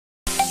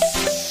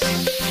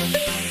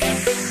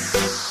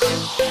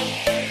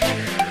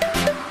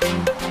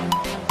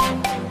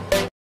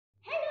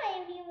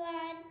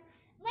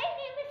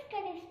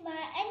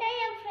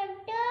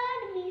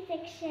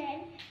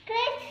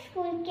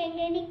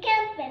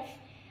purpose.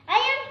 I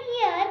am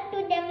here to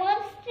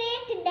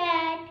demonstrate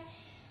that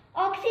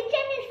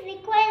oxygen is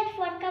required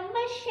for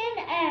combustion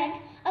and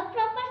a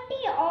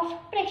property of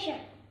pressure.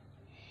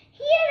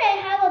 Here I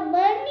have a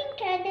burning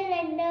candle,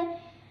 and the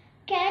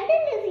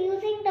candle is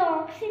using the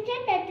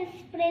oxygen that is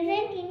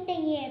present in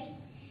the air.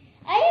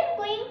 I am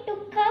going to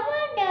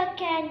cover the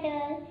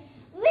candle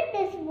with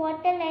this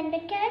bottle, and the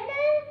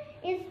candle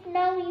is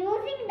now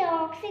using the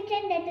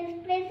oxygen that is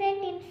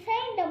present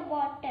inside the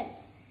bottle.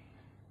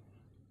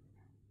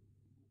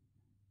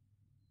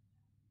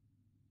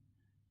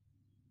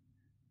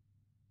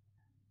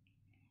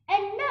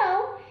 And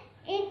now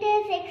it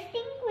is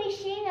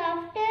extinguishing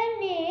after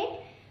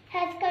it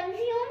has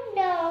consumed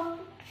the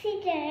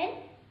oxygen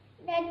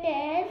that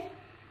is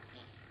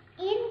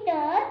in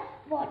the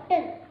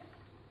bottle.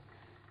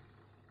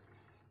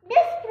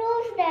 This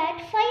proves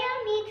that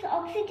fire needs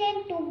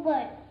oxygen to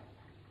burn.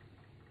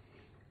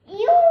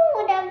 You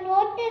would have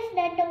noticed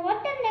that the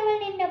water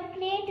level in the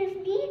plate is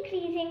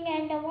decreasing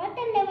and the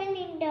water level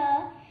in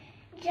the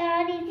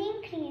jar is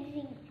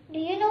increasing. Do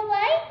you know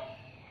why?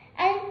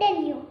 I'll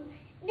tell you.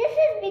 This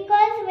is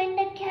because when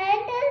the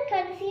candle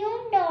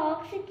consumed the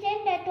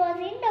oxygen that was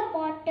in the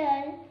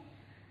bottle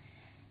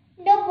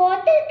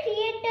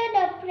created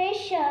a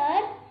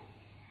pressure,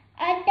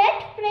 and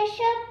that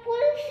pressure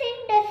pulls in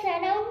the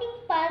surrounding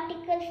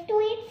particles to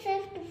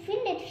itself to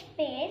fill its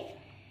space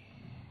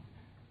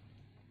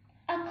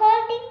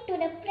according to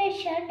the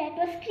pressure that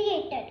was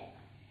created.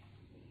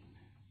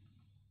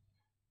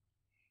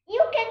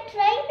 You can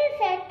try this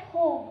at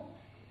home,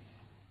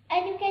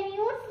 and you can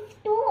use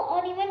 2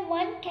 or even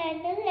 1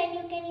 candle, and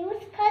you can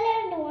use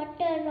colored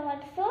water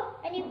also,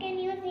 and you can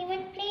use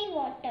even plain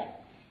water.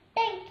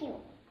 Thank you.